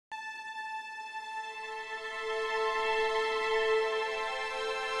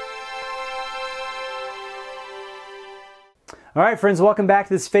All right, friends, welcome back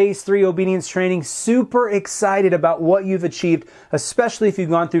to this Phase 3 obedience training. Super excited about what you've achieved, especially if you've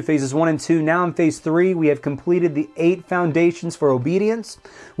gone through Phases 1 and 2. Now in Phase 3, we have completed the 8 foundations for obedience,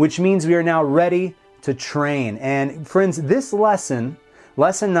 which means we are now ready to train. And friends, this lesson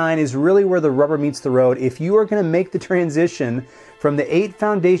 9, is really where the rubber meets the road. If you are going to make the transition from the 8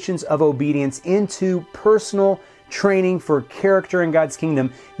 foundations of obedience into personal training for character in God's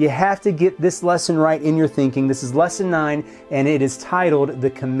kingdom, you have to get this lesson right in your thinking. This is Lesson 9, and it is titled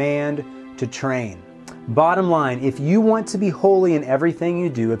The Command to Train. Bottom line, if you want to be holy in everything you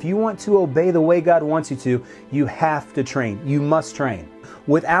do, if you want to obey the way God wants you to, you have to train. You must train.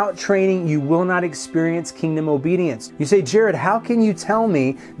 Without training, you will not experience kingdom obedience. You say, Jared, how can you tell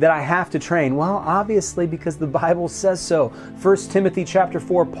me that I have to train? Well, obviously, because the Bible says so. 1 Timothy chapter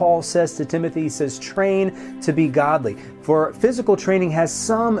 4, Paul says to Timothy, he says, train to be godly. For physical training has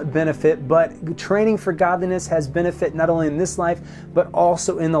some benefit, but training for godliness has benefit not only in this life, but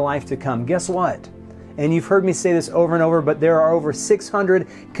also in the life to come. Guess what? And you've heard me say this over and over, but there are over 600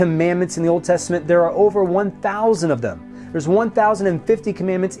 commandments in the Old Testament. There are over 1,000 of them. There's 1,050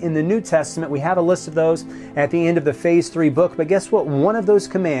 commandments in the New Testament. We have a list of those at the end of the Phase 3 book. But guess what? One of those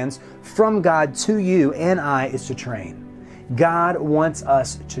commands from God to you and I is to train. God wants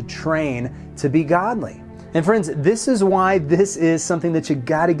us to train to be godly. And friends, this is why this is something that you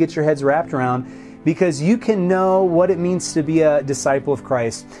got to get your heads wrapped around, because you can know what it means to be a disciple of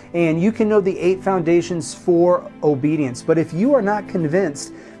Christ, and you can know the 8 foundations for obedience. But if you are not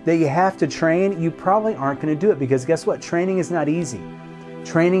convinced that you have to train, you probably aren't going to do it, because guess what? Training is not easy.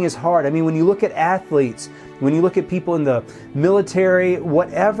 Training is hard. I mean, when you look at athletes, when you look at people in the military,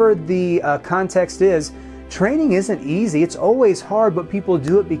 whatever the context is, training isn't easy. It's always hard, but people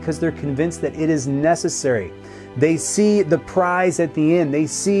do it because they're convinced that it is necessary. They see the prize at the end. They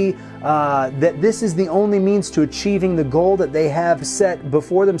see that this is the only means to achieving the goal that they have set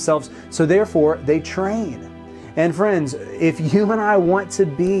before themselves, so therefore they train. And friends, if you and I want to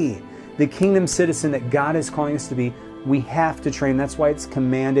be the kingdom citizen that God is calling us to be, we have to train. That's why it's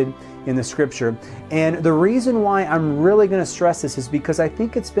commanded in the Scripture. And the reason why I'm really going to stress this is because I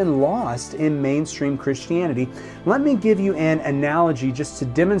think it's been lost in mainstream Christianity. Let me give you an analogy just to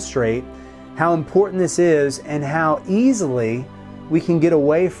demonstrate how important this is and how easily we can get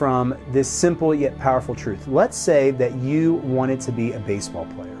away from this simple yet powerful truth. Let's say that you wanted to be a baseball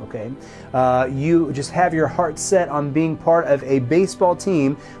player, okay? You just have your heart set on being part of a baseball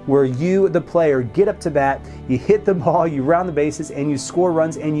team where you, the player, get up to bat, you hit the ball, you round the bases, and you score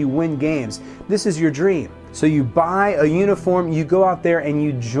runs and you win games. This is your dream. So you buy a uniform, you go out there and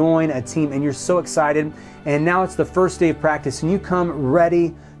you join a team, and you're so excited, and now it's the first day of practice, and you come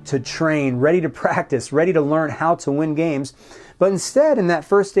ready to train, ready to practice, ready to learn how to win games. But instead, in that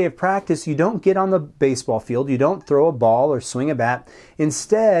first day of practice, you don't get on the baseball field, you don't throw a ball or swing a bat.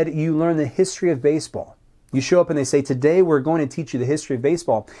 Instead, you learn the history of baseball. You show up and they say, today we're going to teach you the history of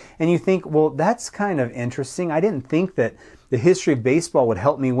baseball. And you think, well, that's kind of interesting. I didn't think that the history of baseball would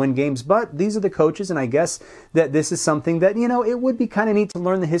help me win games, but these are the coaches, and I guess that this is something that, it would be kind of neat to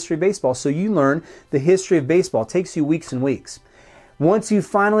learn the history of baseball. So you learn the history of baseball. It takes you weeks and weeks. Once you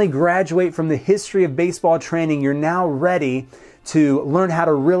finally graduate from the history of baseball training, you're now ready to learn how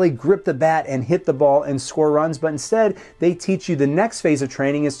to really grip the bat and hit the ball and score runs. But instead, they teach you the next phase of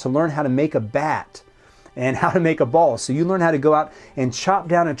training is to learn how to make a bat and how to make a ball. So you learn how to go out and chop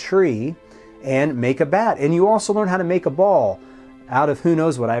down a tree and make a bat. And you also learn how to make a ball out of who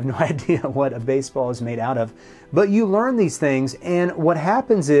knows what. I have no idea what a baseball is made out of. But you learn these things, and what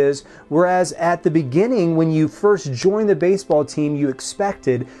happens is, whereas at the beginning, when you first joined the baseball team, you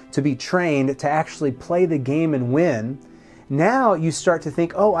expected to be trained to actually play the game and win, now you start to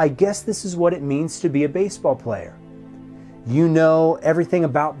think, oh, I guess this is what it means to be a baseball player. You know everything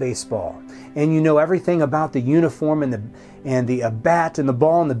about baseball, and you know everything about the uniform and the bat and the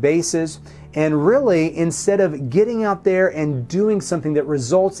ball and the bases. And really, instead of getting out there and doing something that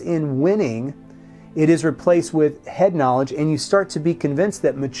results in winning, it is replaced with head knowledge, and you start to be convinced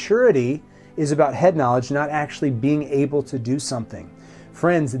that maturity is about head knowledge, not actually being able to do something.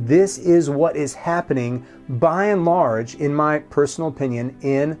 Friends, this is what is happening by and large, in my personal opinion,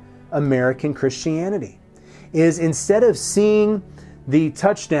 in American Christianity. Is instead of seeing the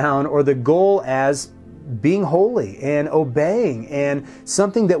touchdown or the goal as being holy and obeying and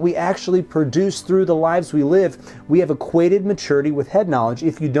something that we actually produce through the lives we live, we have equated maturity with head knowledge.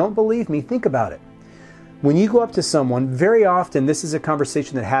 If you don't believe me, think about it. When you go up to someone, very often this is a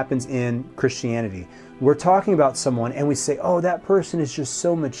conversation that happens in Christianity. We're talking about someone and we say, oh, that person is just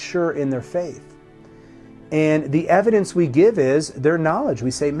so mature in their faith. And the evidence we give is their knowledge.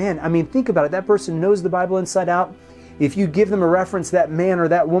 We say, man, I mean, think about it. That person knows the Bible inside out. If you give them a reference, that man or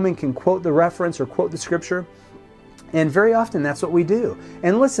that woman can quote the reference or quote the scripture. And very often that's what we do.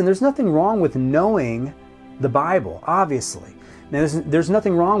 And listen, there's nothing wrong with knowing the Bible, obviously. Now, there's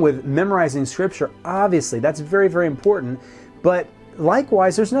nothing wrong with memorizing scripture, obviously. That's very, very important. But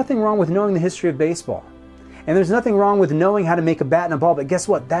likewise, there's nothing wrong with knowing the history of baseball. And there's nothing wrong with knowing how to make a bat and a ball. But guess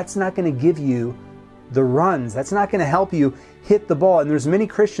what? That's not going to give you the runs. That's not going to help you hit the ball. And there's many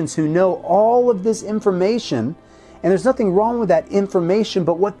Christians who know all of this information, and there's nothing wrong with that information,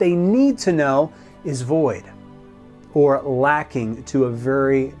 but what they need to know is void or lacking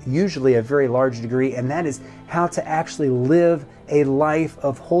to usually a very large degree, and that is how to actually live a life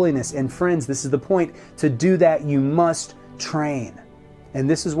of holiness. And friends, this is the point. To do that, you must train. And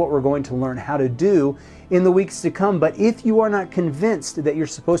this is what we're going to learn how to do in the weeks to come. But if you are not convinced that you're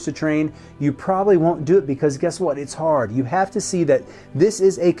supposed to train, you probably won't do it, because guess what? It's hard. You have to see that this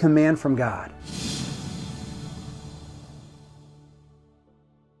is a command from God.